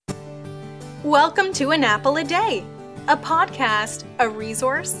Welcome to An Apple a Day, a podcast, a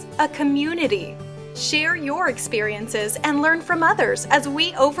resource, a community. Share your experiences and learn from others as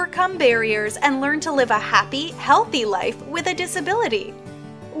we overcome barriers and learn to live a happy, healthy life with a disability.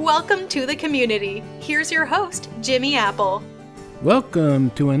 Welcome to the community. Here's your host, Jimmy Apple.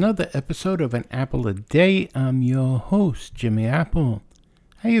 Welcome to another episode of An Apple a Day. I'm your host, Jimmy Apple.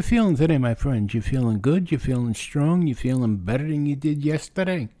 How you feeling today, my friends? You feeling good? You feeling strong? You feeling better than you did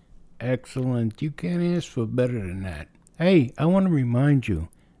yesterday? Excellent. You can't ask for better than that. Hey, I want to remind you,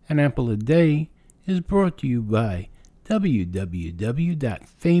 An Apple a Day is brought to you by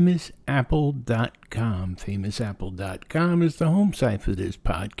www.famousapple.com. Famousapple.com is the home site for this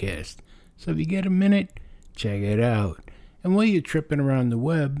podcast. So if you get a minute, check it out. And while you're tripping around the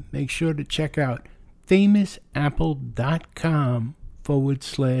web, make sure to check out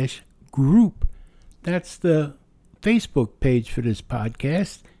famousapple.com/group. That's the Facebook page for this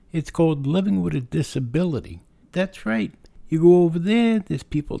podcast. It's called Living with a Disability. That's right. You go over there, there's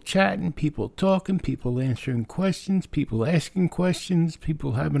people chatting, people talking, people answering questions, people asking questions,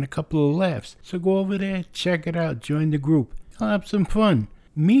 people having a couple of laughs. So go over there, check it out, join the group. You'll have some fun.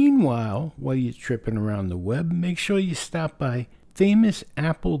 Meanwhile, while you're tripping around the web, make sure you stop by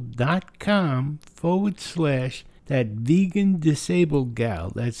famousapple.com/that vegan disabled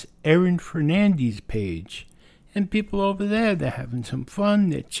gal. That's Erin Fernandez's page. And people over there, they're having some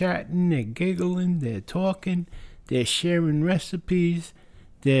fun, they're chatting, they're giggling, they're talking, they're sharing recipes,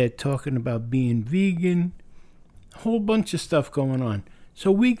 they're talking about being vegan, a whole bunch of stuff going on. So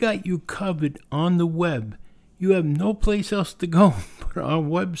we got you covered on the web. You have no place else to go but our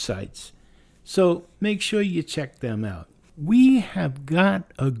websites. So make sure you check them out. We have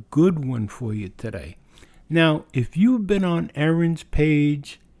got a good one for you today. Now, if you've been on Erin's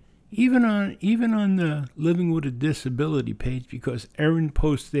page, even on the Living with a Disability page, because Erin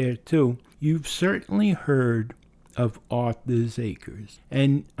posts there too, you've certainly heard of Arthur's Acres.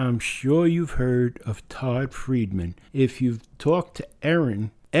 And I'm sure you've heard of Todd Friedman. If you've talked to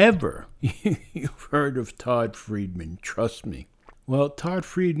Erin ever, you've heard of Todd Friedman, trust me. Well, Todd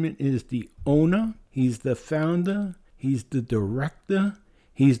Friedman is the owner, he's the founder, he's the director,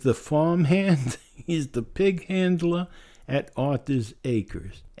 he's the farmhand, he's the pig handler at Arthur's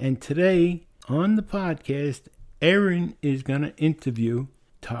Acres. And today on the podcast, Erin is going to interview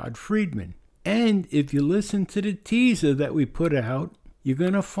Todd Friedman. And if you listen to the teaser that we put out, you're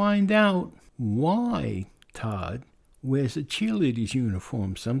going to find out why Todd wears a cheerleader's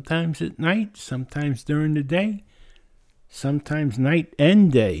uniform. Sometimes at night, sometimes during the day, sometimes night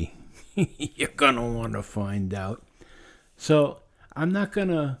and day. You're going to want to find out. So I'm not going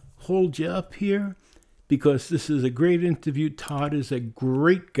to hold you up here, because this is a great interview. Todd is a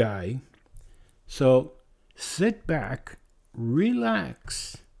great guy. So sit back,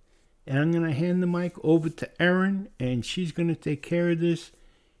 relax, and I'm going to hand the mic over to Erin, and she's going to take care of this.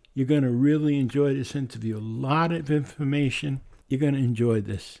 You're going to really enjoy this interview. A lot of information. You're going to enjoy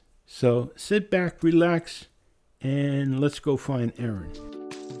this. So sit back, relax, and let's go find Erin.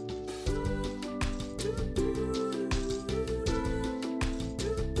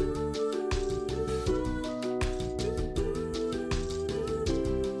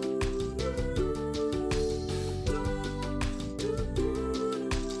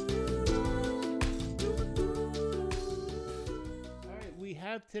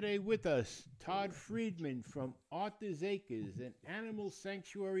 Today with us, Todd Friedman from Arthur's Acres, an animal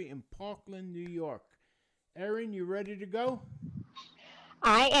sanctuary in Parkland, New York. Erin, you ready to go?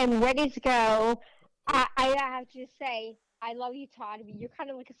 I am ready to go. I have to say, I love you, Todd. I mean, you're kind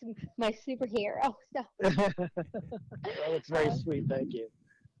of like my superhero. So. Well, it's very sweet. Thank you.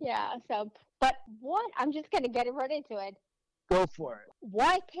 Yeah. So, but what? I'm just gonna get right into it. Go for it.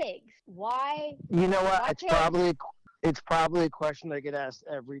 Why pigs? Why? You know what? Why It's probably a question I get asked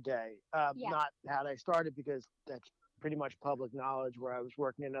every day. Yeah. Not how I started, because that's pretty much public knowledge, where I was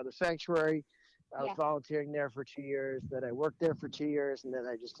working in another sanctuary. I was volunteering there for 2 years. Then I worked there for 2 years. And then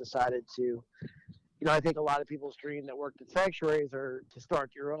I just decided to, I think a lot of people's dream that worked at sanctuaries are to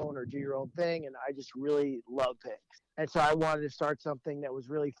start your own or do your own thing. And I just really love pigs. And so I wanted to start something that was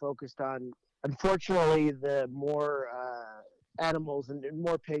really focused on, unfortunately, the more animals and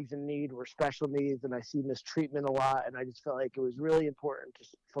more pigs in need were special needs, and I see mistreatment a lot, and I just felt like it was really important to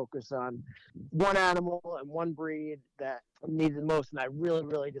focus on one animal and one breed that needed the most. And I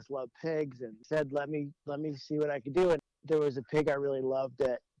really just love pigs, and said, let me see what I could do. And there was a pig I really loved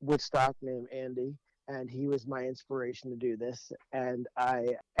at Woodstock named Andy, and he was my inspiration to do this. And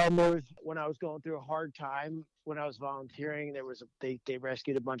there was, when I was going through a hard time when I was volunteering, they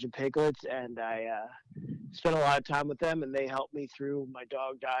rescued a bunch of piglets, and spent a lot of time with them, and they helped me through my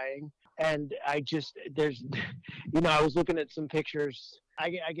dog dying. And I was looking at some pictures. I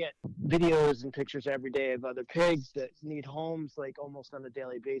get videos and pictures every day of other pigs that need homes like almost on a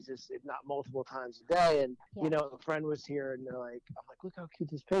daily basis, if not multiple times a day. And, a friend was here and I'm like, look how cute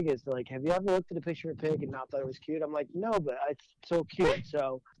this pig is. They're like, have you ever looked at a picture of a pig and not thought it was cute? I'm like, no, but it's so cute.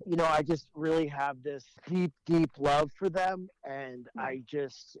 So, I just really have this deep, deep love for them. And I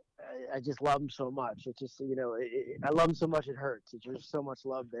just love them so much. It's just, I love them so much it hurts. It's just so much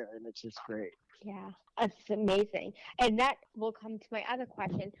love there, and it's just great. Yeah, that's amazing. And that will come to my other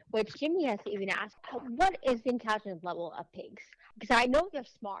question, which Jimmy has even asked. What is the intelligence level of pigs? Because I know they're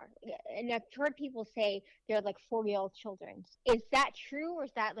smart, and I've heard people say they're like 4-year-old children. Is that true, or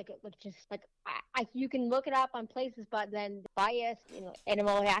is that you can look it up on places, but then biased,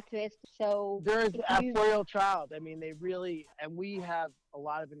 animal activists. So there's a 4-year-old child. I mean, they really, and we have a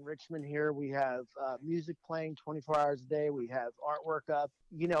lot of enrichment here. We have music playing 24 hours a day. We have artwork up.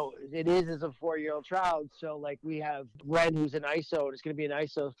 It is as a 4-year-old child. So like we have Ren, who's an ISO, and it's going to be an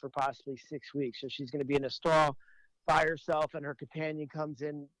ISO for possibly 6 weeks. So she's going to be in a stall by herself, and her companion comes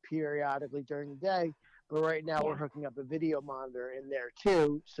in periodically during the day. But right now we're hooking up a video monitor in there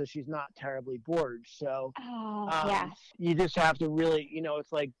too, so she's not terribly bored. So you just have to really,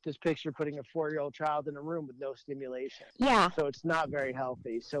 it's like this picture putting a 4-year-old child in a room with no stimulation. Yeah. So it's not very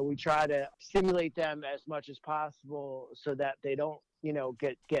healthy. So we try to stimulate them as much as possible so that they don't,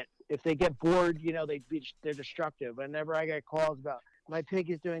 get if they get bored, they're destructive. Whenever I get calls about my pig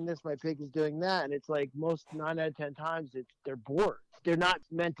is doing this, my pig is doing that, and it's like most 9 out of 10 times they're bored. They're not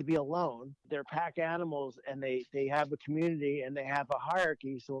meant to be alone. They're pack animals, and they have a community and they have a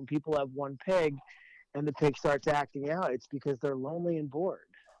hierarchy. So when people have one pig and the pig starts acting out, it's because they're lonely and bored.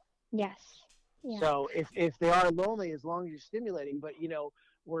 Yes. Yeah. So if they are lonely, as long as you're stimulating, but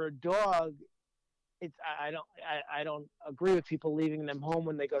where a dog, I don't agree with people leaving them home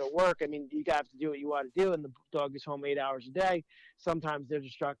when they go to work. I mean, you got to do what you want to do, and the dog is home 8 hours a day. Sometimes they're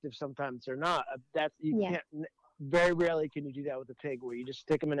destructive, sometimes they're not. Can't. Very rarely can you do that with a pig, where you just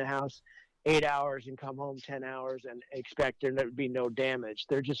stick them in a house 8 hours and come home 10 hours and expect there to be no damage.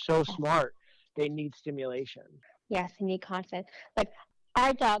 They're just so smart. They need stimulation. Yes, they need constant. Like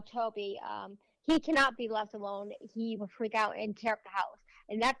our dog Toby, he cannot be left alone. He will freak out and tear up the house,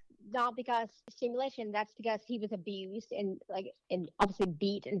 and that's not because stimulation. That's because he was abused and obviously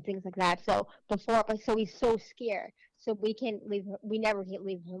beat and things like that. So he's so scared. So we never can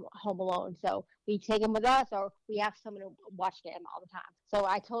leave him home alone. So we take him with us, or we have someone to watch him all the time. So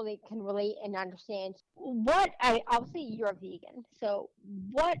I totally can relate and understand. Obviously you're a vegan. So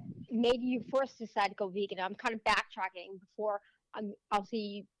what made you first decide to go vegan? I'm kind of backtracking before.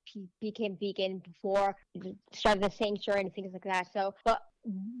 Obviously you became vegan before you started the sanctuary and things like that. So, but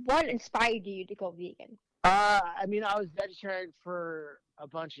what inspired you to go vegan? I was vegetarian for a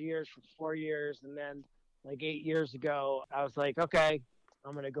bunch of years, for 4 years, and then like 8 years ago, I was like, okay,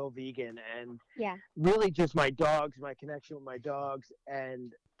 I'm going to go vegan. And really just my dogs, my connection with my dogs,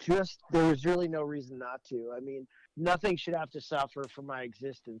 and just there was really no reason not to. I mean, nothing should have to suffer for my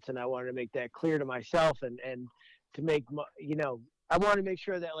existence, and I wanted to make that clear to myself and to make, I wanted to make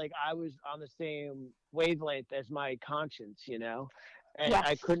sure that like I was on the same wavelength as my conscience, and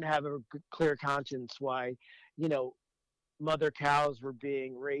I couldn't have a clear conscience why, mother cows were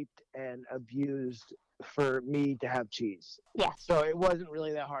being raped and abused for me to have cheese. Yes. So it wasn't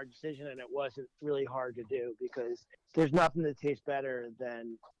really that hard decision, and it wasn't really hard to do, because there's nothing that tastes better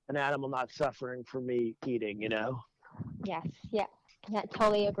than an animal not suffering for me eating, Yes. Yeah. I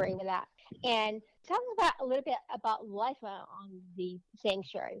totally agree with that. And tell us a little bit about life on the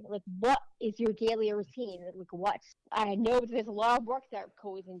sanctuary. Like, what is your daily routine? Like, I know there's a lot of work that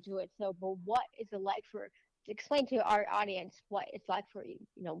goes into it. So, but what is it like explain to our audience what it's like for you,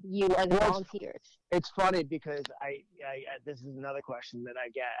 you or the volunteers? It's funny because I this is another question that I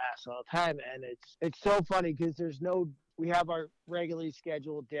get asked all the time, and it's so funny because we have our regularly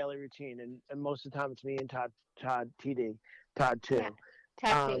scheduled daily routine, and most of the time it's me and Todd too. Yeah. Todd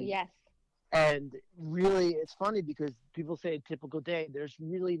too, yes. And really, it's funny because people say a typical day. There's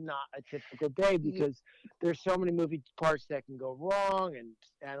really not a typical day because there's so many moving parts that can go wrong, and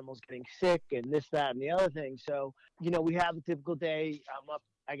animals getting sick and this, that, and the other thing. So, we have a typical day.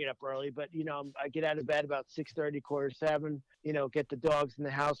 I get up early, but, I get out of bed about 6:30, 6:45, get the dogs in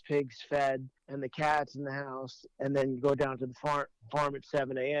the house, pigs fed, and the cats in the house, and then go down to the farm at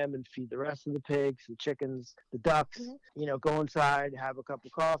 7 a.m. and feed the rest of the pigs, the chickens, the ducks, go inside, have a cup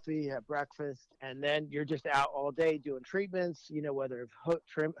of coffee, have breakfast, and then you're just out all day doing treatments, whether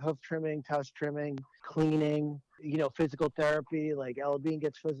hoof trimming, tusk trimming, cleaning. physical therapy. Like Ella Bean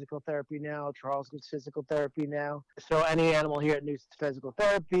gets physical therapy now. Charles gets physical therapy now. So any animal here needs physical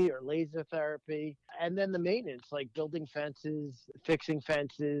therapy or laser therapy. And then the maintenance, like building fences, fixing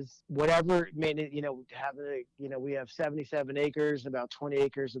fences, whatever maintenance, we have 77 acres, about 20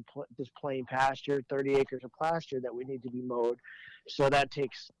 acres of just plain pasture, 30 acres of pasture that we need to be mowed. So that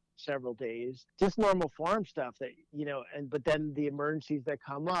takes several days. Just normal farm stuff that, but then the emergencies that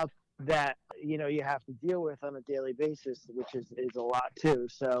come up that you have to deal with on a daily basis, which is a lot too.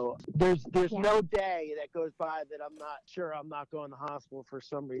 So there's no day that goes by that I'm not sure I'm not going to the hospital for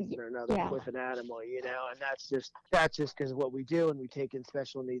some reason or another with an animal, and that's just because of what we do, and we take in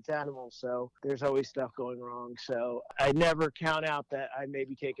special needs animals, so there's always stuff going wrong. So I never count out that I may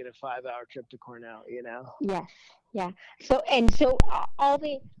be taking a 5-hour trip to Cornell. Yeah. So all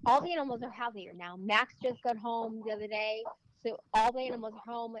the animals are healthier now. Max just got home the other day. So all the animals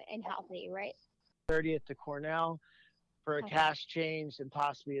are home and healthy, right? 30th to Cornell for a cast change and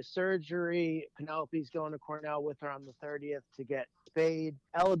possibly a surgery. Penelope's going to Cornell with her on the 30th to get spayed.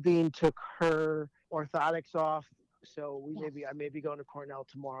 Ella Bean took her orthotics off, so I may be going to Cornell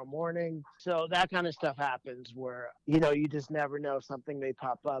tomorrow morning. So that kind of stuff happens where, you just never know, something may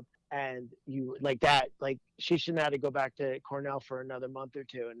pop up. And you like she shouldn't have to go back to Cornell for another month or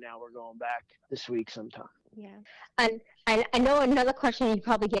two, and now we're going back this week sometime. Yeah, and I know another question you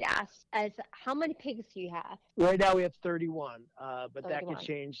probably get asked is, how many pigs do you have? Right now we have 31, but 31. that could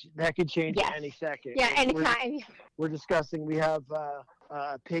change. That could change any second. Yeah, anytime. We're discussing. We have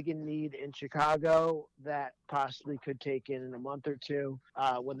a pig in need in Chicago that possibly could take in a month or two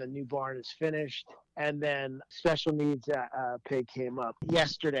when the new barn is finished. And then special needs pig came up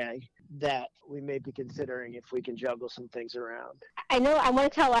yesterday that we may be considering if we can juggle some things around. I know I want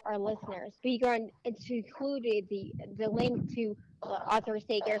to tell our listeners, we're going to include the link to Arthur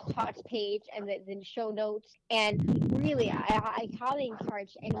Sager's Talks page and the show notes. And really, I highly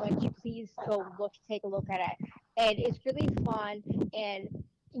encourage anyone to please go take a look at it. And it's really fun, and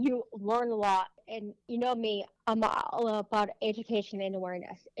you learn a lot. And you know me, I'm all about education and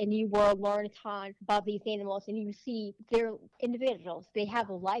awareness, and you will learn a ton about these animals, and you see they're individuals. They have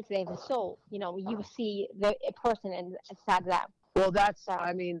a life, they have a soul. You see a person inside of them. Well, that's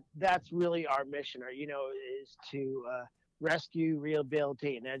really our mission, is to rescue,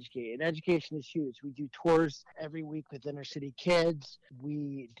 rehabilitate, and educate. And education is huge. We do tours every week with inner city kids.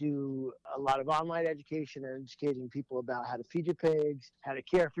 We do a lot of online education, educating people about how to feed your pigs, how to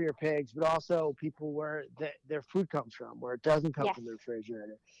care for your pigs, but also people where their food comes from, where it doesn't come from the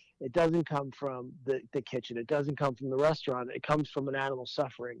refrigerator. It doesn't come from the kitchen. It doesn't come from the restaurant. It comes from an animal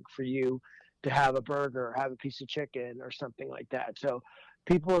suffering for you to have a burger or have a piece of chicken or something like that. So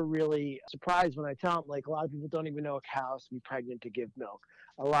people are really surprised when I tell them, like, a lot of people don't even know a cow has to be pregnant to give milk.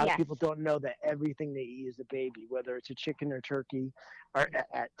 A lot of people don't know that everything they eat is a baby, whether it's a chicken or turkey or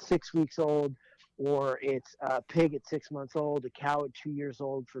at 6 weeks old, or it's a pig at 6 months old, a cow at 2 years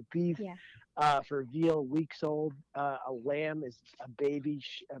old. For beef, for veal, weeks old. A lamb is a baby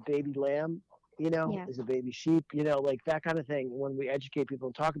lamb, is a baby sheep, like that kind of thing. When we educate people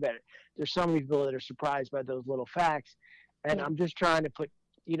and talk about it, there's so many people that are surprised by those little facts. And I'm just trying to put,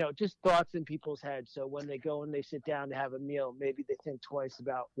 just thoughts in people's heads. So when they go and they sit down to have a meal, maybe they think twice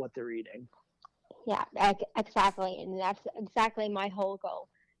about what they're eating. Yeah, exactly. And that's exactly my whole goal,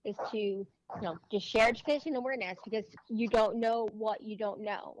 is to, just share education and awareness, because you don't know what you don't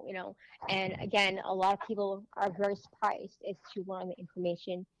know, And again, a lot of people are very surprised as to learn the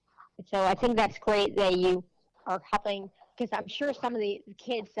information. And so I think that's great that you are helping, because I'm sure some of the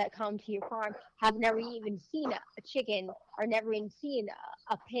kids that come to your farm have never even seen a chicken or never even seen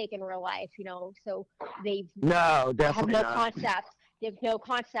a pig in real life, so they have no concept. They have no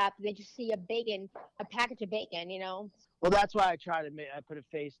concept. They just see a package of bacon, Well, that's why I put a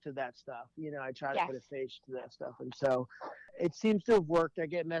face to that stuff. I try to put a face to that stuff. And so it seems to have worked. I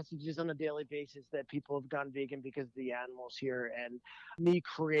get messages on a daily basis that people have gone vegan because of the animals here, and me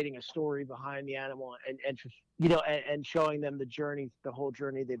creating a story behind the animal and showing them the whole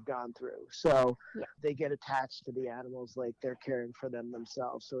journey they've gone through. So they get attached to the animals like they're caring for them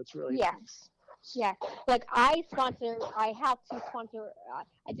themselves. So it's really nice. Yeah, like I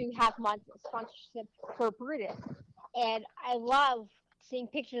do have sponsorship for Brutus, and I love seeing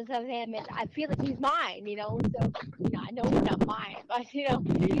pictures of him, and I feel like he's mine, so, I know he's not mine, but, he's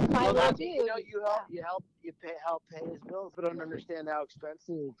my little dude. You help pay his bills, but I don't understand how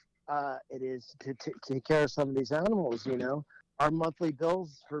expensive it is to take care of some of these animals, Our monthly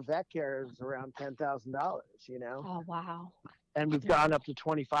bills for vet care is around $10,000, Oh, wow. And we've gone up to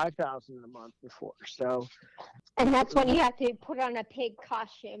 $25,000 a month before. So, and that's when you have to put on a pig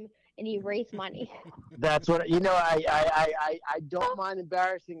costume and you raise money. That's what, I don't mind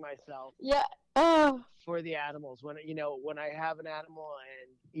embarrassing myself. Yeah. Oh. For the animals. When I have an animal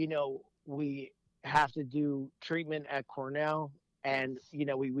and, we have to do treatment at Cornell, and,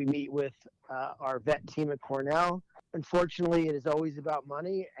 we meet with our vet team at Cornell. Unfortunately, it is always about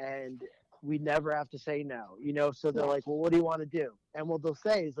money, and we never have to say no, so they're like, well, what do you want to do? And what they'll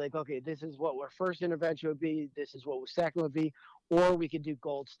say is like, okay, this is what our first intervention would be. This is what our second would be, or we could do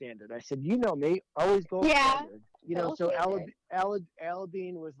gold standard. I said, you know me, always gold standard. So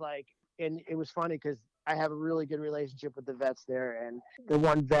Alabine was like, and it was funny because I have a really good relationship with the vets there. And the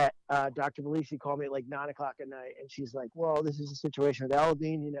one vet, Dr. Malisi, called me at like 9 o'clock at night. And she's like, well, this is a situation with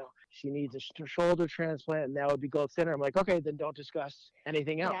Alabine. She needs a shoulder transplant, and that would be gold standard. I'm like, okay, then don't discuss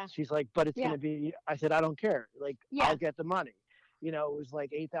anything else. Yeah. She's like, but it's going to be, I said, I don't care. Like, I'll get the money. It was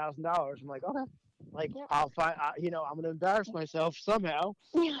like $8,000. I'm like, okay. Like, I'll find, I'm going to embarrass myself somehow.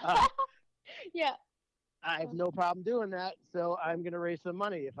 Yeah. I have no problem doing that, so I'm going to raise some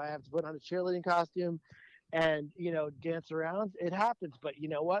money. If I have to put on a cheerleading costume and, dance around, it happens. But you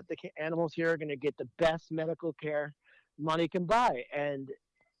know what? The animals here are going to get the best medical care money can buy. And,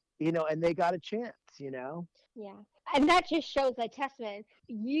 and they got a chance, Yeah. And that just shows a testament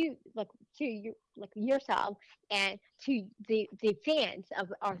to yourself and to the fans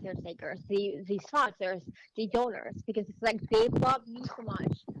of Arthur Sakers, the sponsors, the donors, because it's like they love you so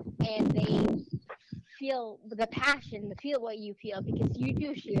much and they feel the passion, feel what you feel, because you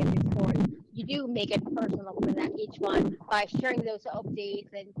do share your story. You do make it personal for them, each one, by sharing those updates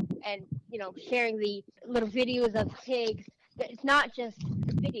and sharing the little videos of pigs. It's not just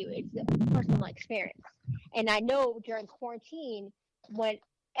the video, it's the personal experience. And I know during quarantine, when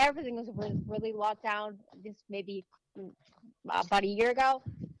everything was really locked down, this maybe about a year ago,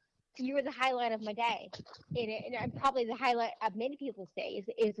 you were the highlight of my day, and probably the highlight of many people's days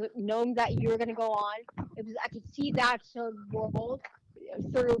is knowing that you were going to go on. I could see that to the world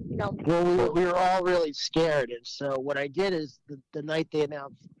through, Well, we were all really scared, and so what I did is the night they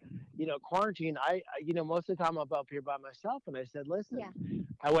announced, quarantine, I most of the time I'm up here by myself, and I said, listen,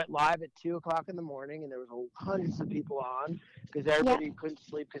 I went live at 2 o'clock in the morning, and there was hundreds of people on because everybody couldn't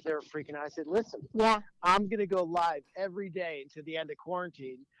sleep because they were freaking out. I said, listen, I'm going to go live every day until the end of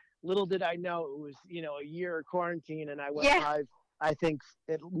quarantine. Little did I know it was, a year of quarantine, and I went live, I think,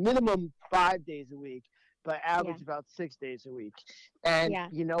 at minimum 5 days a week, but average about 6 days a week. And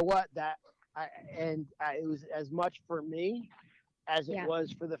you know what? It was as much for me as it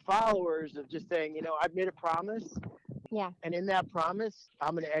was for the followers of just saying, I've made a promise. Yeah. And in that promise,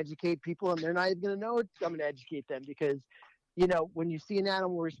 I'm going to educate people, and they're not even going to know it. I'm going to educate them because, when you see an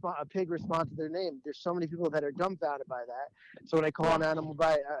animal a pig respond to their name, there's so many people that are dumbfounded by that. So when I call an animal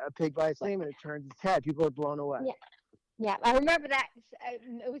a pig by its name and it turns its head, people are blown away. Yeah. I remember that.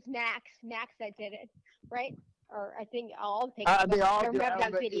 It was Max that did it, right? Or I think all the pigs. I remember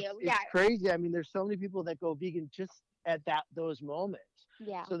that video. It's crazy. I mean, there's so many people that go vegan just at those moments.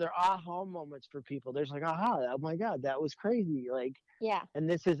 Yeah. So they're aha moments for people. There's like, oh my God, that was crazy. Like, and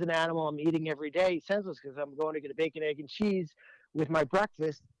this is an animal I'm eating every day, senseless, because I'm going to get a bacon, egg, and cheese with my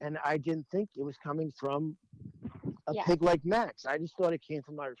breakfast, and I didn't think it was coming from a pig like Max. I just thought it came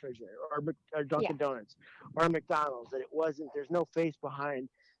from my refrigerator or Dunkin' Donuts or McDonald's, and it wasn't. There's no face behind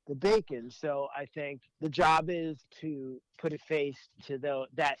the bacon. So I think the job is to put a face to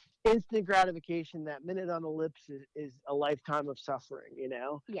that instant gratification. That minute on the lips is a lifetime of suffering,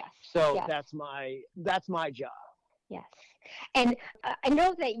 Yes. So that's my job. Yes. And I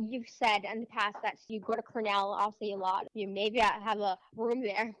know that you've said in the past that you go to Cornell, obviously, a lot. You maybe have a room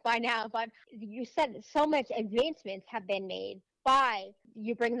there by now, but you said so much advancements have been made by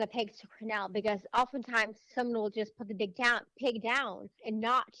you bringing the pigs to Cornell, because oftentimes someone will just put the pig down and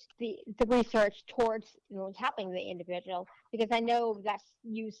not the research towards helping the individual. Because I know that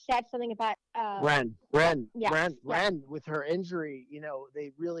you said something about Ren with her injury.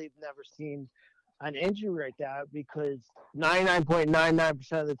 They really have never seen an injury like that, because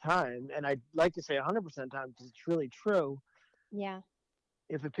 99.99% of the time, and I'd like to say 100% of the time because it's really true. Yeah.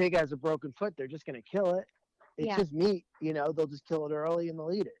 If a pig has a broken foot, they're just going to kill it. It's just meat, they'll just kill it early and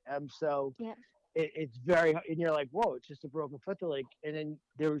they'll eat it. So it's very, and you're like, whoa, it's just a broken foot. They're like, and then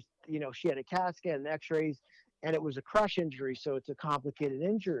there was, she had a CAT scan and x-rays, and it was a crush injury. So it's a complicated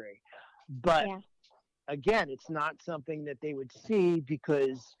injury. But again, it's not something that they would see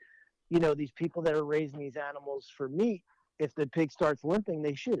because, these people that are raising these animals for meat, if the pig starts limping,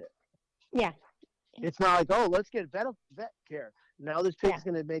 they shoot it. Yeah. It's not like, oh, let's get vet care. Now this pig's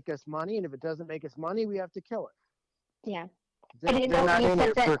going to make us money, and if it doesn't make us money, we have to kill it. Yeah. They're not in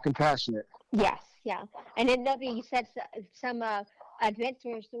it for compassionate. Yes, yeah. And then you said some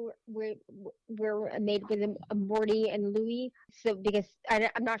advancements were made with Morty and Louis. So because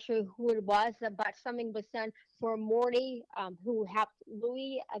I'm not sure who it was, but something was done for Morty, who helped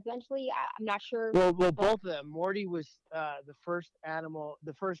Louis eventually. I'm not sure. Well, both of them. Morty was the first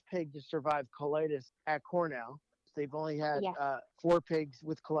pig to survive colitis at Cornell. They've only had 4 pigs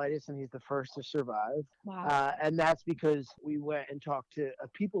with colitis, and he's the first to survive. Wow. And that's because we went and talked to a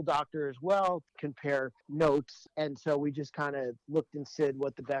people doctor as well, compare notes. And so we just kind of looked and said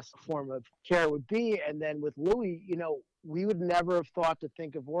what the best form of care would be. And then with Louis, we would never have thought to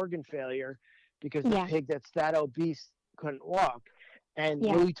think of organ failure because the pig that's that obese couldn't walk. And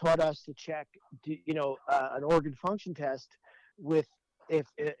Louis taught us to check, an organ function test with, if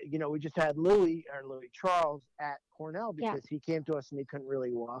we just had Louis Charles at Cornell because he came to us and he couldn't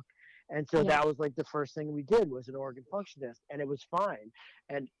really walk. And so that was like the first thing we did was an organ function test, and it was fine.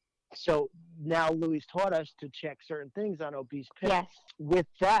 And so now Louis taught us to check certain things on obese pigs. Yes. With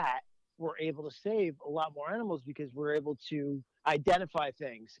that, we're able to save a lot more animals because we're able to identify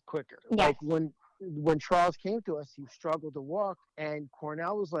things quicker. Yes. Like when Charles came to us, he struggled to walk, and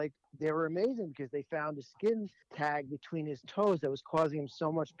Cornell was like, they were amazing because they found a skin tag between his toes that was causing him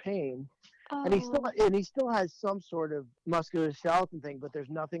so much pain. Oh. And he still has some sort of musculoskeletal thing, but there's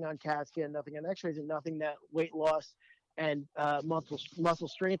nothing on CAT scan, nothing on X-rays, and nothing that weight loss and muscle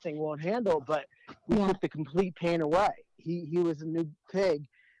strengthening won't handle. But we took the complete pain away. He was a new pig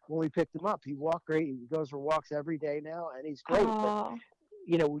when we picked him up. He walked great. He goes for walks every day now, and he's great. Oh. But,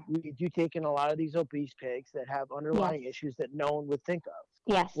 we do take in a lot of these obese pigs that have underlying issues that no one would think of.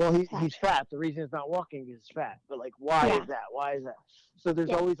 Yes. Well, he's fat. The reason he's not walking is he's fat. But why is that? Why is that? So there's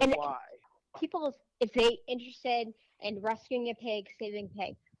always a why. People, if they interested in rescuing a pig, saving a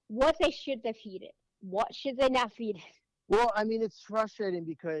pig, what should they feed it? What should they not feed it? Well, I mean, it's frustrating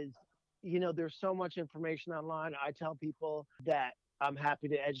because, there's so much information online. I tell people that I'm happy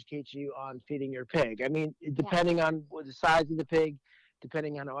to educate you on feeding your pig. I mean, depending on the size of the pig,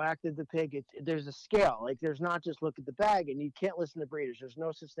 depending on how active the pig, there's a scale. Like, there's not just look at the bag, and you can't listen to breeders. There's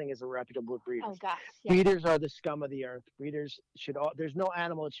no such thing as a reputable breeder. Oh, gosh. Breeders are the scum of the earth. Breeders there's no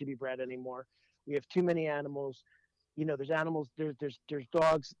animal that should be bred anymore. We have too many animals. There's animals, there's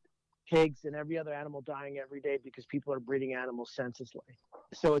dogs, pigs, and every other animal dying every day because people are breeding animals senselessly.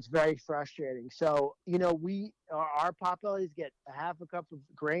 So it's very frustrating. So, our potbellies get a half a cup of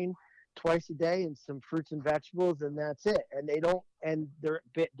grain twice a day and some fruits and vegetables, and that's it. And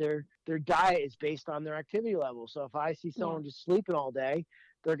their diet is based on their activity level. So if I see someone just sleeping all day,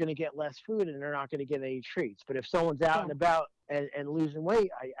 they're going to get less food and they're not going to get any treats. But if someone's out and about and losing weight,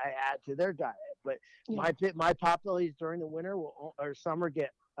 I add to their diet. But my potbellies during the winter or summer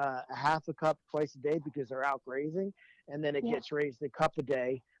get a half a cup twice a day because they're out grazing, and then it gets raised a cup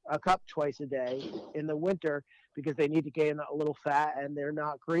twice a day in the winter because they need to gain a little fat and they're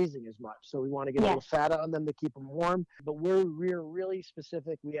not grazing as much. So we want to get a little fat on them to keep them warm. But we're really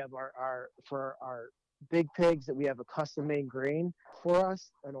specific. We have for our big pigs that we have a custom made grain for us,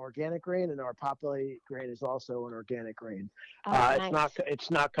 an organic grain, and our potbelly grain is also an organic grain. Nice.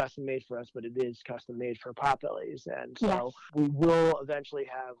 It's not custom made for us, but it is custom made for potbellies, and so we will eventually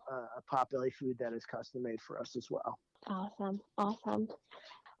have a potbelly food that is custom made for us as well. Awesome.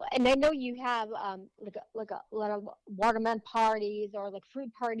 And I know you have like a lot of watermelon parties or like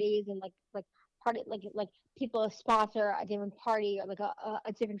fruit parties and like party like people sponsor a different party or like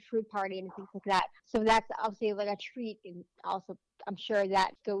a different fruit party and things like that. So that's obviously like a treat, and also I'm sure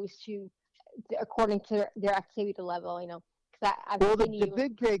that goes to according to their activity level, The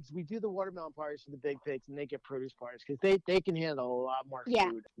big pigs, we do the watermelon parties for the big pigs, and they get produce parties because they can handle a lot more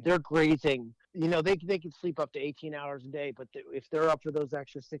food. They're grazing. They can sleep up to 18 hours a day, but if they're up for those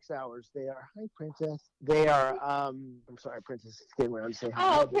extra 6 hours, they are. Hi, Princess. They are. I'm sorry, Princess came around to say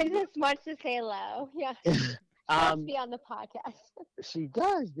hi. Oh, Princess wants to say hello. Yeah. She wants to be on the podcast. She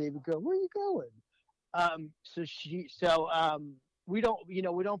does, baby girl. Where are you going? We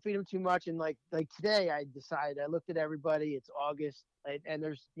don't feed them too much, and like today I looked at everybody. It's August, and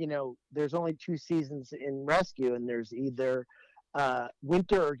there's only 2 seasons in rescue, and there's either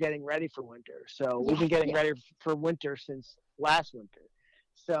winter or getting ready for winter. So we've been getting ready for winter since last winter.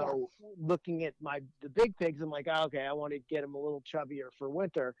 So looking at the big pigs, I'm like, okay, I want to get them a little chubbier for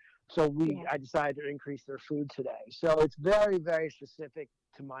winter. So I decided to increase their food today. So it's very, very specific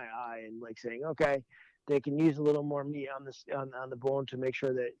to my eye, and like saying, okay, they can use a little more meat on the bone to make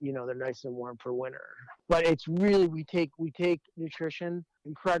sure that they're nice and warm for winter. But it's really we take nutrition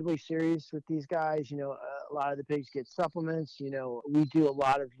incredibly serious with these guys. A lot of the pigs get supplements. We do a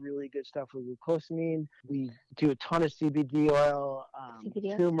lot of really good stuff with glucosamine. We do a ton of CBD oil,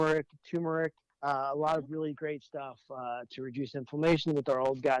 turmeric, A lot of really great stuff to reduce inflammation with our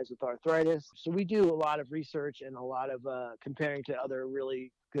old guys with arthritis. So we do a lot of research and a lot of comparing to other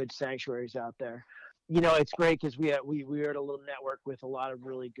really good sanctuaries out there. It's great because we are at a little network with a lot of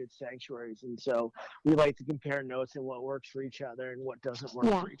really good sanctuaries, and so we like to compare notes and what works for each other and what doesn't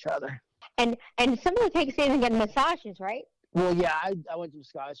work for each other. And some of the pigs even get massages, right? Well, yeah, I went to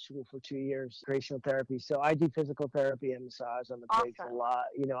massage school for 2 years, recreational therapy. So I do physical therapy and massage on the pigs a lot.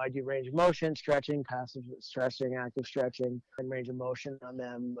 I do range of motion, stretching, passive stretching, active stretching, and range of motion on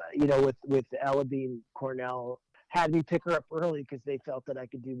them. With Ella Bean, Cornell had me pick her up early because they felt that I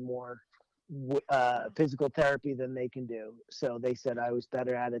could do more physical therapy than they can do. So they said I was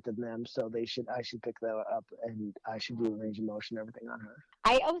better at it than them. So I should pick that up and I should do range of motion, everything on her.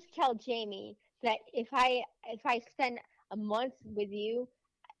 I always tell Jamie that if I spend a month with you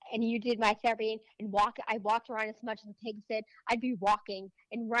and you did my therapy and I walked around as much as the pig said, I'd be walking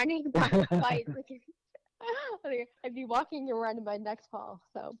and running by I'd be walking and running by next fall.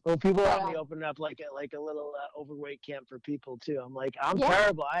 So well, people want me opening up like a little overweight camp for people too. I'm like, I'm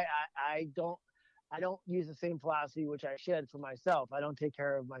terrible. I don't use the same philosophy which I should for myself. I don't take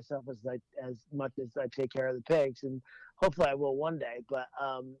care of myself as much as I take care of the pigs, and hopefully I will one day. But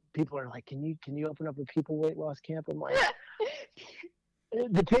people are like, can you open up a people weight loss camp? I'm like,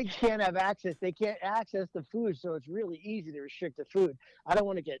 the pigs can't have access. They can't access the food, so it's really easy to restrict the food. I don't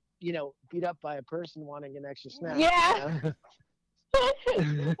want to get beat up by a person wanting an extra snack. Yeah. Oh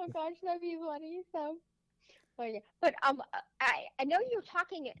gosh, that'd be funny. So. Oh, yeah. But I know you were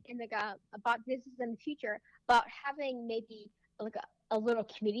talking about business in the future, about having maybe like a little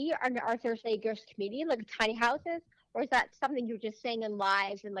committee, an Arthur Sagers committee, like tiny houses, or is that something you're just saying in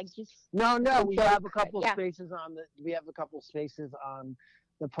live and like just? No, we have a couple spaces on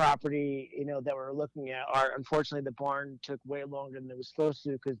the property, that we're looking at. Unfortunately, the barn took way longer than it was supposed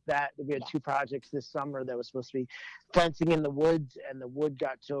to because we had 2 projects this summer that was supposed to be fencing in the woods, and the wood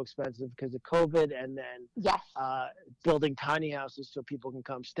got so expensive because of COVID, and then building tiny houses so people can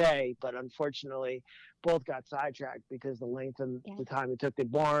come stay. But unfortunately, both got sidetracked because the length and the time it took the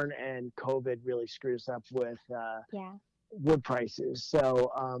barn, and COVID really screwed us up with wood prices.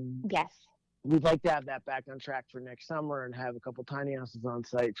 So we'd like to have that back on track for next summer and have a couple tiny houses on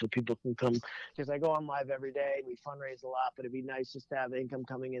site so people can come, because I go on live every day. We fundraise a lot, but it'd be nice just to have income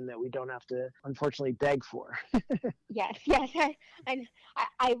coming in that we don't have to, unfortunately, beg for. Yes. And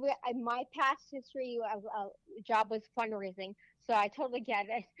my past history of job was fundraising, so I totally get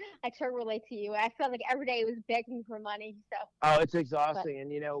it. I totally relate to you. I felt like every day was begging for money. So. Oh, it's exhausting,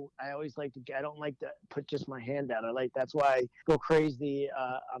 and I always I don't like to put just my hand out. That's why I go crazy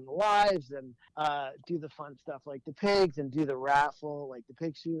on the lives and do the fun stuff like the pigs and do the raffle, like the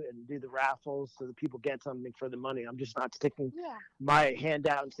pig shoot, and do the raffles so that people get something for the money. I'm just not sticking my hand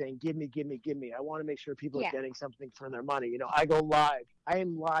out and saying, give me. I want to make sure people are getting something for their money. I go live. I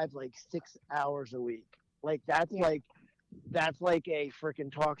am live like 6 hours a week. Like that's like a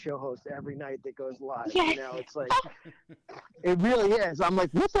freaking talk show host every night that goes live. It's like, it really is. I'm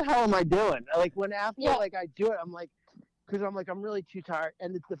like, what the hell am I doing? Like after I do it, I'm like, because I'm really too tired.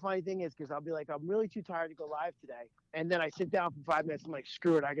 And the funny thing is, because I'll be like, I'm really too tired to go live today. And then I sit down for 5 minutes. I'm like,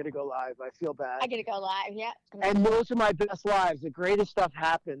 screw it. I got to go live. I feel bad. I got to go live. Yeah. And those are my best lives. The greatest stuff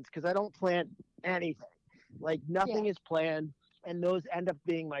happens because I don't plan anything. Like nothing is planned. And those end up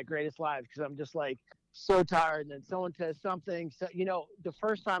being my greatest lives because I'm just like so tired. And then someone says something. So, the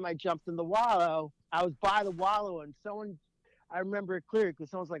first time I jumped in the wallow, I was by the wallow and I remember it clearly because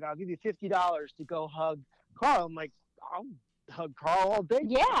someone's like, I'll give you $50 to go hug Carl. I'm like, I'll hug Carl all day.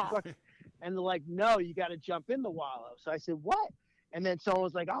 Yeah. And they're like, no, you got to jump in the wallow. So I said, what? And then someone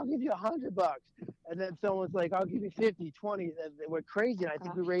was like, I'll give you $100. And then someone was like, I'll give you 50, 20. They went crazy. And I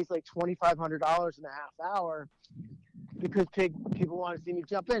think we raised like $2,500 in a half hour because people want to see me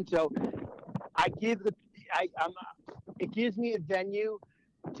jump in. So it gives me a venue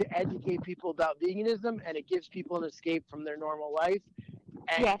to educate people about veganism, and it gives people an escape from their normal life.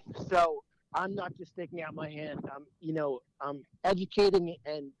 And so I'm not just sticking out my hand. I'm educating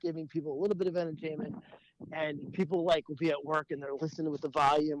and giving people a little bit of entertainment, and people will be at work and they're listening with the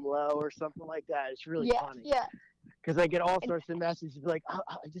volume low or something like that. It's really funny. Yeah. Because I get all sorts of messages like, oh,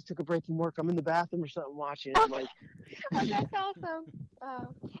 I just took a break from work. I'm in the bathroom or something watching it. I'm like, oh, that's awesome.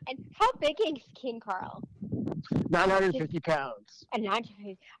 And how big is King Carl? 950 pounds. And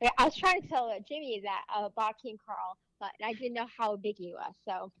 950. I was trying to tell Jimmy that about King Carl, but I didn't know how big he was.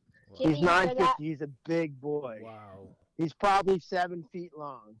 So Jimmy, he's 950. He's a big boy. Wow. He's probably 7 feet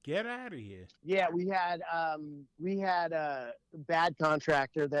long. Get out of here. Yeah, we had a bad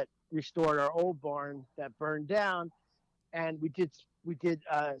contractor that restored our old barn that burned down, and we did we did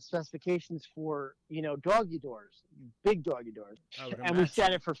specifications for, doggy doors, big doggy doors. And we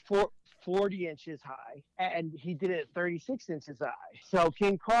set it for 40 inches high, and he did it at 36 inches high. So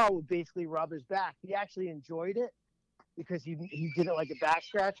King Carl would basically rub his back. He actually enjoyed it because he did it like a back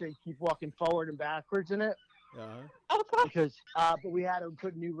scratcher. He'd keep walking forward and backwards in it. Because, but we had to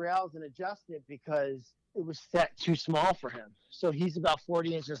put new rails and adjust it because it was set too small for him. So he's about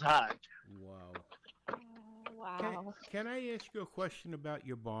 40 inches high. Wow. Wow. Can I ask you a question about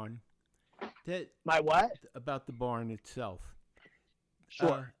your barn? My what? About the barn itself.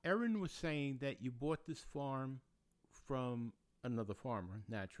 Sure. Erin was saying that you bought this farm from another farmer,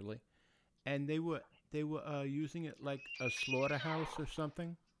 naturally, and they were using it like a slaughterhouse or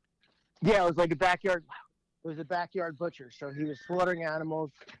something. Yeah, it was like a backyard. It was a backyard butcher. So he was slaughtering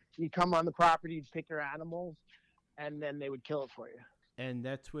animals. You'd come on the property, you'd pick your animals, and then they would kill it for you. And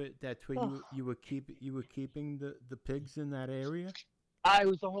that's where you were keeping the pigs in that area. It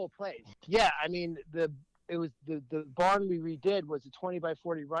was the whole place. Yeah, I mean the barn we redid was a 20 by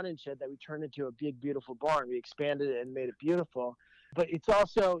 40 run-in shed that we turned into a big beautiful barn. We expanded it and made it beautiful. But it's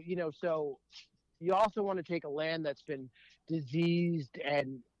also, so you also want to take a land that's been diseased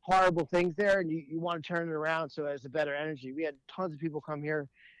and horrible things there, and you want to turn it around so it has a better energy. We had tons of people come here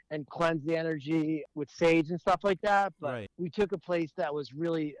and cleanse the energy with sage and stuff like that. But we took a place that was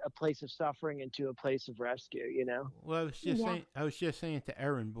really a place of suffering into a place of rescue, Well, I was just saying to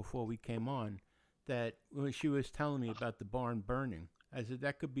Erin before we came on that when she was telling me about the barn burning, I said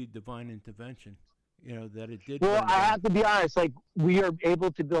that could be divine intervention. That it did. Well, I have to be honest. Like, we are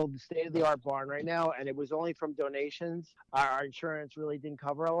able to build the state-of-the-art barn right now, and it was only from donations. Our insurance really didn't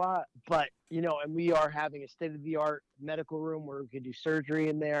cover a lot, but and we are having a state-of-the-art medical room where we can do surgery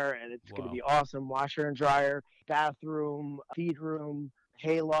in there, and it's going to be awesome. Washer and dryer, bathroom, feed room,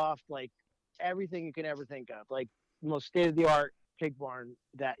 hayloft, like everything you can ever think of. Like most state-of-the-art pig barn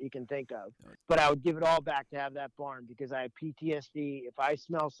that you can think of. But I would give it all back to have that barn because I have PTSD. If I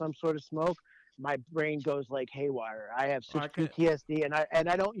smell some sort of smoke, my brain goes like haywire. I have such PTSD, and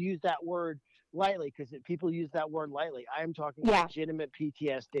I don't use that word lightly because people use that word lightly. I am talking legitimate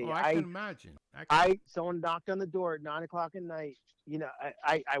PTSD. Oh, I can imagine. Someone knocked on the door at 9:00 at night.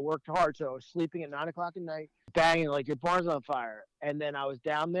 I worked hard, so I was sleeping at 9:00 at night, banging like your barn's on fire. And then I was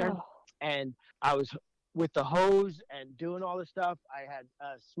down there, and I was with the hose and doing all this stuff. I had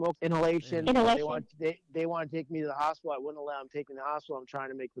smoke inhalation. They want to take me to the hospital. I wouldn't allow them to take me to the hospital. I'm trying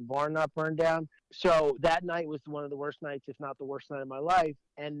to make the barn not burn down. So that night was one of the worst nights, if not the worst night of my life.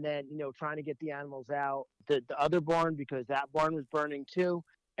 And then, trying to get the animals out, the other barn, because that barn was burning too.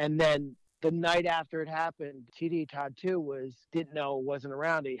 And then the night after it happened, TD Todd too didn't know, wasn't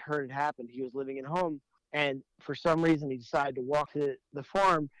around. He heard it happen. He was living at home. And for some reason, he decided to walk to the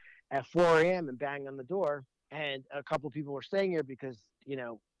farm at 4 a.m. and bang on the door. And a couple of people were staying here because, they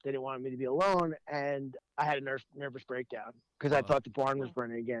didn't want me to be alone. And I had a nervous breakdown because I thought the barn was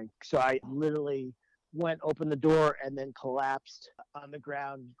burning again. So I literally opened the door, and then collapsed on the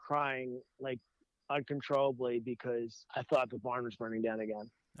ground crying like uncontrollably because I thought the barn was burning down again.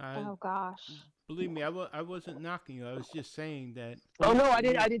 Oh, gosh. Believe me, I wasn't knocking you. I was just saying that. Oh, no, I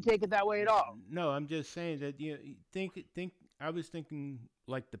didn't take it that way at all. No, I'm just saying that think. I was thinking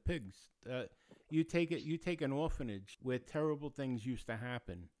like the pigs. You take an orphanage where terrible things used to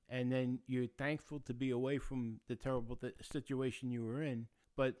happen, and then you're thankful to be away from the terrible situation you were in,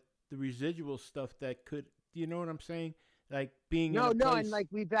 but the residual stuff that could, you know what I'm saying? Like being no, and like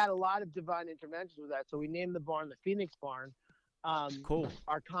we've had a lot of divine interventions with that. So we named the barn the Phoenix Barn. Cool.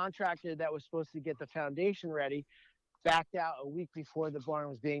 Our contractor that was supposed to get the foundation ready backed out a week before the barn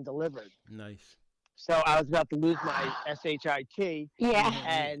was being delivered. Nice. So I was about to lose my SHIT. Yeah.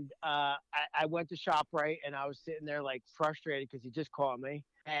 And I went to ShopRite, and I was sitting there like frustrated because he just called me.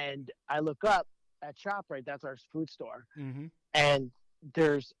 And I look up at ShopRite, that's our food store. Mm-hmm. And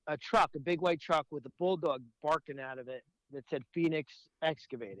there's a truck, a big white truck with a bulldog barking out of it that said Phoenix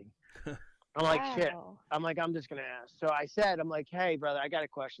Excavating. I'm like, shit. I'm like, I'm just going to ask. So I said, I'm like, hey, brother, I got a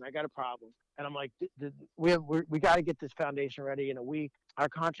question. I got a problem. And I'm like, we got to get this foundation ready in a week. Our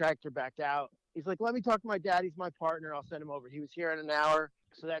contractor backed out. He's like, let me talk to my dad. He's my partner. I'll send him over. He was here in an hour.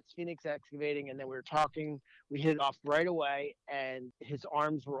 So that's Phoenix Excavating. And then we were talking. We hit it off right away. And his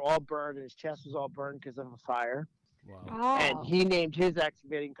arms were all burned and his chest was all burned because of a fire. Wow. Oh. And he named his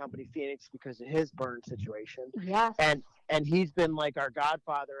excavating company Phoenix because of his burn situation. Yes. And he's been like our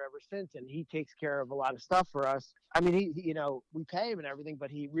godfather ever since. And he takes care of a lot of stuff for us. I mean, he we pay him and everything,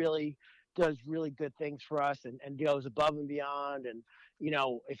 but he really does really good things for us and goes above and beyond. And,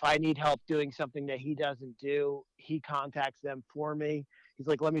 if I need help doing something that he doesn't do, he contacts them for me. He's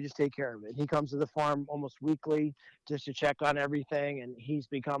like, let me just take care of it. He comes to the farm almost weekly just to check on everything, and he's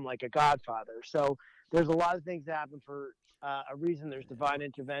become like a godfather. So there's a lot of things that happen for a reason. There's divine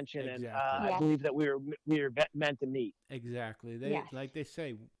intervention, Exactly. and I believe that we were meant to meet. Exactly. Like they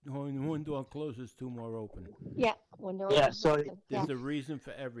say, when one door closes, two more open. Yeah. When So there's a reason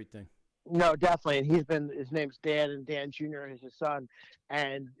for everything. No, definitely. And his name's Dan, and Dan Jr. is his son,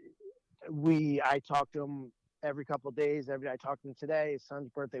 and I talk to him every couple of days. I talked to him today. His son's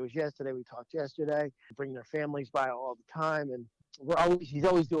birthday was yesterday. We talked yesterday. Bring their families by all the time, and he's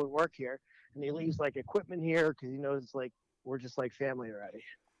always doing work here, and he leaves like equipment here because he knows it's like we're just like family already.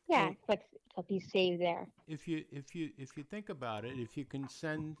 Yeah, it's like he'll be saved there. If you think about it, if you can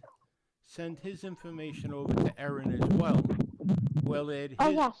send his information over to Aaron as well, we'll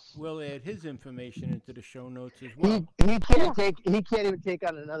add his information into the show notes as well. He can't even take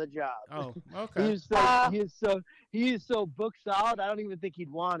on another job. Oh, okay. He is so book solid. I don't even think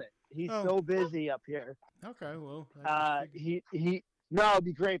he'd want it. He's so busy up here. Okay, well. It'd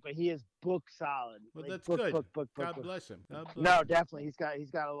be great, but he is book solid. Well, like, that's book, good. God bless him. No, definitely.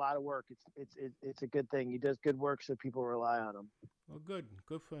 He's got a lot of work. It's a good thing. He does good work, so people rely on him. Well, good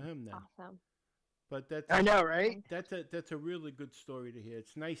for him then. Awesome. But I know, right? That's a really good story to hear.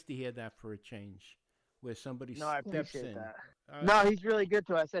 It's nice to hear that for a change, where somebody I steps appreciate in. that. No, he's really good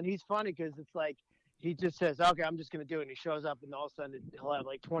to us, and he's funny because it's like he just says, "Okay, I'm just going to do it," and he shows up, and all of a sudden he'll have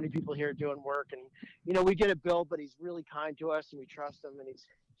like 20 people here doing work, and we get it billed, but he's really kind to us, and we trust him, and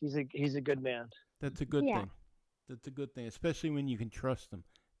he's a good man. That's a good thing. That's a good thing, especially when you can trust them.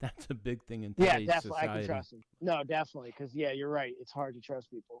 That's a big thing in today's definitely. society. I can trust him. No, definitely, because you're right. It's hard to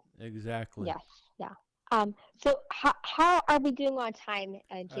trust people. Exactly. Yes. Yeah. So how are we doing on time,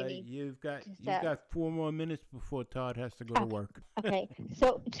 Jimmy? You've got 4 more minutes before Todd has to go to work. Okay.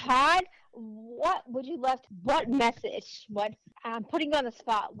 So Todd, what would you love? What message? I'm putting you on the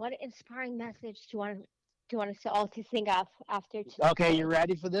spot. What inspiring message do you want us all to think of after today? Okay, you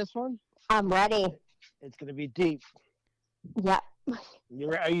ready for this one? I'm ready. It's going to be deep. Yeah.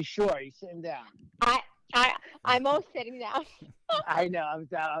 Are you sure? Are you sitting down? I'm all sitting down. I know. I was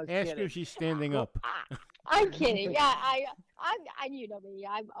Ask kidding. her if she's standing up. I'm kidding. Yeah, I know me.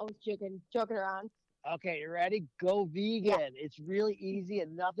 I'm always joking around. Okay, you ready? Go vegan. Yeah. It's really easy,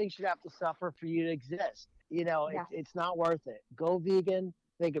 and nothing should have to suffer for you to exist. It's not worth it. Go vegan.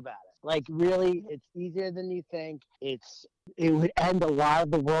 Think about it. Like, really, it's easier than you think. It would end a lot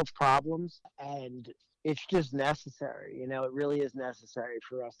of the world's problems, and it's just necessary. It really is necessary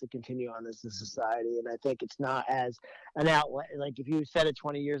for us to continue on as a society. And I think it's not as like if you said it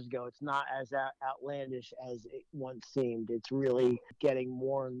 20 years ago, it's not as outlandish as it once seemed. It's really getting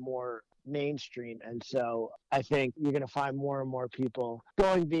more and more mainstream. And so I think you're going to find more and more people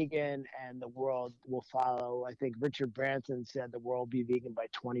going vegan, and the world will follow. I think Richard Branson said the world will be vegan by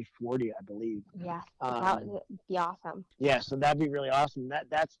 2040, I believe. Yeah, that would be awesome. Yeah, so that'd be really awesome.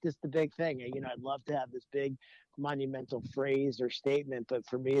 That's just the big thing. I'd love to have this big monumental phrase or statement, but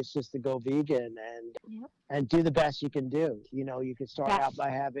for me, it's just to go vegan and do the best you can do. You can start out by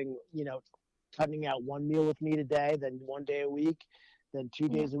having, cutting out one meal with meat a day, then 1 day a week, then 2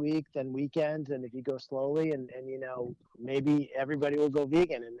 days a week, then weekends. And if you go slowly and maybe everybody will go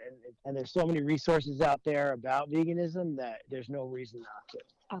vegan. And there's so many resources out there about veganism that there's no reason not to.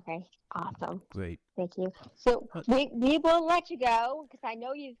 Okay. Awesome. Great. Thank you. So we will let you go because I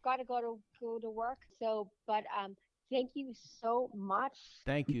know you've got to go to work. So, but thank you so much.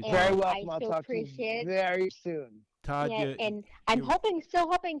 Thank you. Very welcome. I'll talk appreciate to you very soon. Todd, and I'm still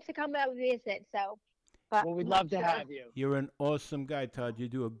hoping to come out and visit. So. Well, we'd love to have you. You're an awesome guy, Todd. You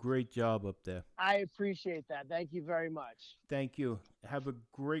do a great job up there. I appreciate that. Thank you very much. Thank you. Have a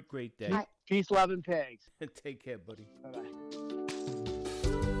great, great day. Peace, love, and pigs. Take care, buddy. Bye-bye.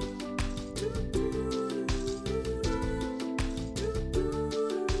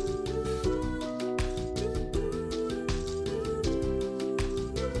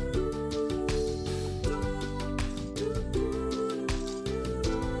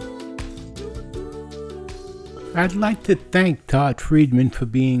 I'd like to thank Todd Friedman for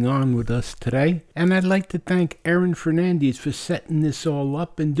being on with us today, and I'd like to thank Aaron Fernandez for setting this all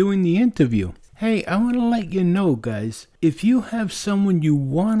up and doing the interview. Hey, I want to let you know, guys, if you have someone you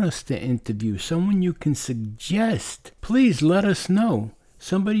want us to interview, someone you can suggest, please let us know.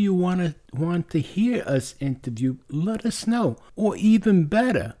 Somebody you want to hear us interview, let us know. Or even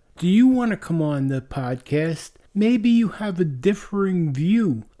better, do you want to come on the podcast? Maybe you have a differing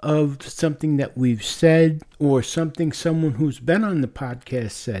view of something that we've said or something someone who's been on the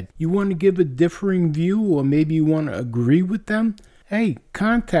podcast said. You want to give a differing view, or maybe you want to agree with them? Hey,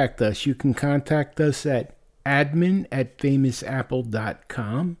 contact us. You can contact us at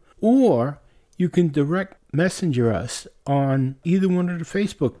admin@famousapple.com, or you can direct messenger us on either one of the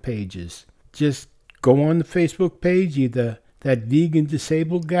Facebook pages. Just go on the Facebook page, either That Vegan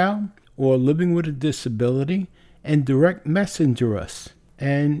Disabled Gal or Living with a Disability, and direct messenger us,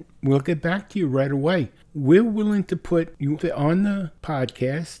 and we'll get back to you right away. We're willing to put you on the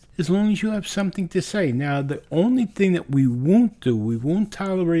podcast as long as you have something to say. Now, the only thing that we won't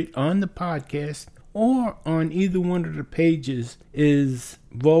tolerate on the podcast or on either one of the pages is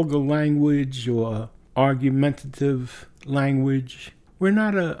vulgar language or argumentative language. We're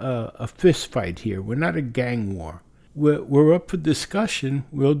not a fist fight here. We're not a gang war. We're up for discussion.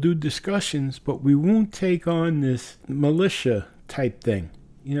 We'll do discussions, but we won't take on this militia type thing.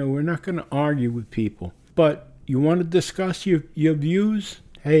 We're not going to argue with people. But you want to discuss your views?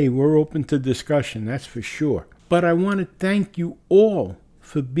 Hey, we're open to discussion, that's for sure. But I want to thank you all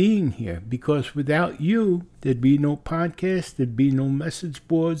for being here, because without you, there'd be no podcast, there'd be no message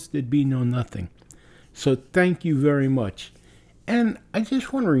boards, there'd be no nothing. So thank you very much. And I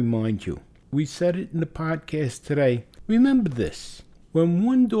just want to remind you, we said it in the podcast today. Remember this. When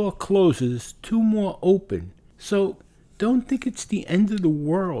one door closes, two more open. So don't think it's the end of the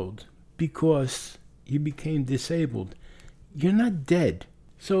world because you became disabled. You're not dead.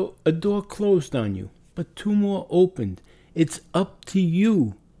 So a door closed on you, but two more opened. It's up to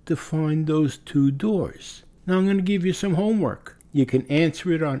you to find those two doors. Now I'm going to give you some homework. You can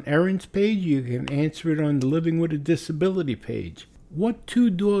answer it on Erin's page. You can answer it on the Living with a Disability page. What two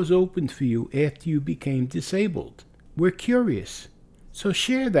doors opened for you after you became disabled? We're curious. So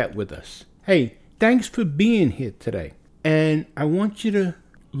share that with us. Hey, thanks for being here today. And I want you to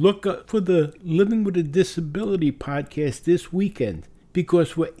look up for the Living with a Disability podcast this weekend,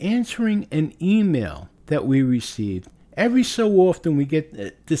 because we're answering an email that we received. Every so often we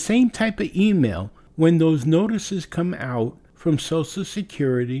get the same type of email when those notices come out from Social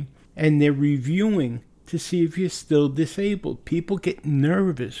Security and they're reviewing to see if you're still disabled. People get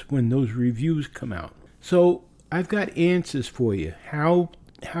nervous when those reviews come out. So I've got answers for you. How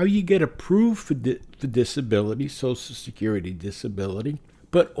you get approved for disability, Social Security disability,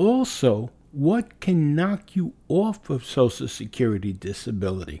 but also what can knock you off of Social Security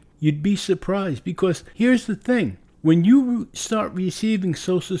disability. You'd be surprised, because here's the thing. When you start receiving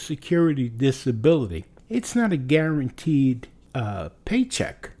Social Security disability, it's not a guaranteed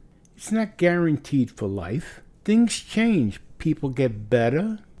paycheck. It's not guaranteed for life. Things change. People get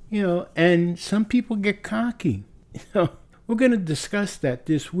better, and some people get cocky. We're going to discuss that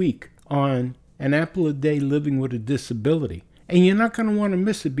this week on An Apple a Day Living with a Disability. And you're not going to want to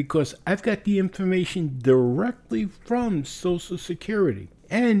miss it, because I've got the information directly from Social Security.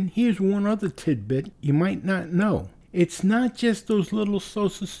 And here's one other tidbit you might not know. It's not just those little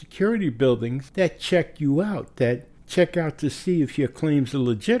Social Security buildings that check you out, that check out to see if your claims are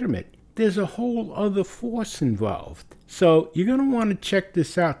legitimate. There's a whole other force involved. So you're going to want to check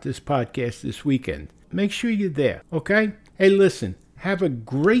this out, this podcast this weekend. Make sure you're there, okay? Hey, listen, have a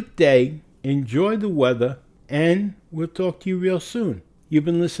great day. Enjoy the weather. And we'll talk to you real soon. You've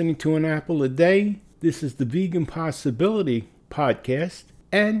been listening to An Apple a Day. This is the Vegan Possibility Podcast.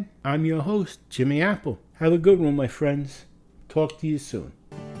 And I'm your host, Jimmy Apple. Have a good one, my friends. Talk to you soon.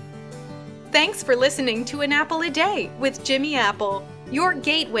 Thanks for listening to An Apple a Day with Jimmy Apple, your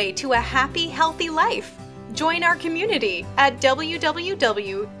gateway to a happy, healthy life. Join our community at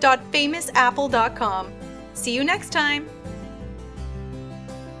www.famousapple.com. See you next time.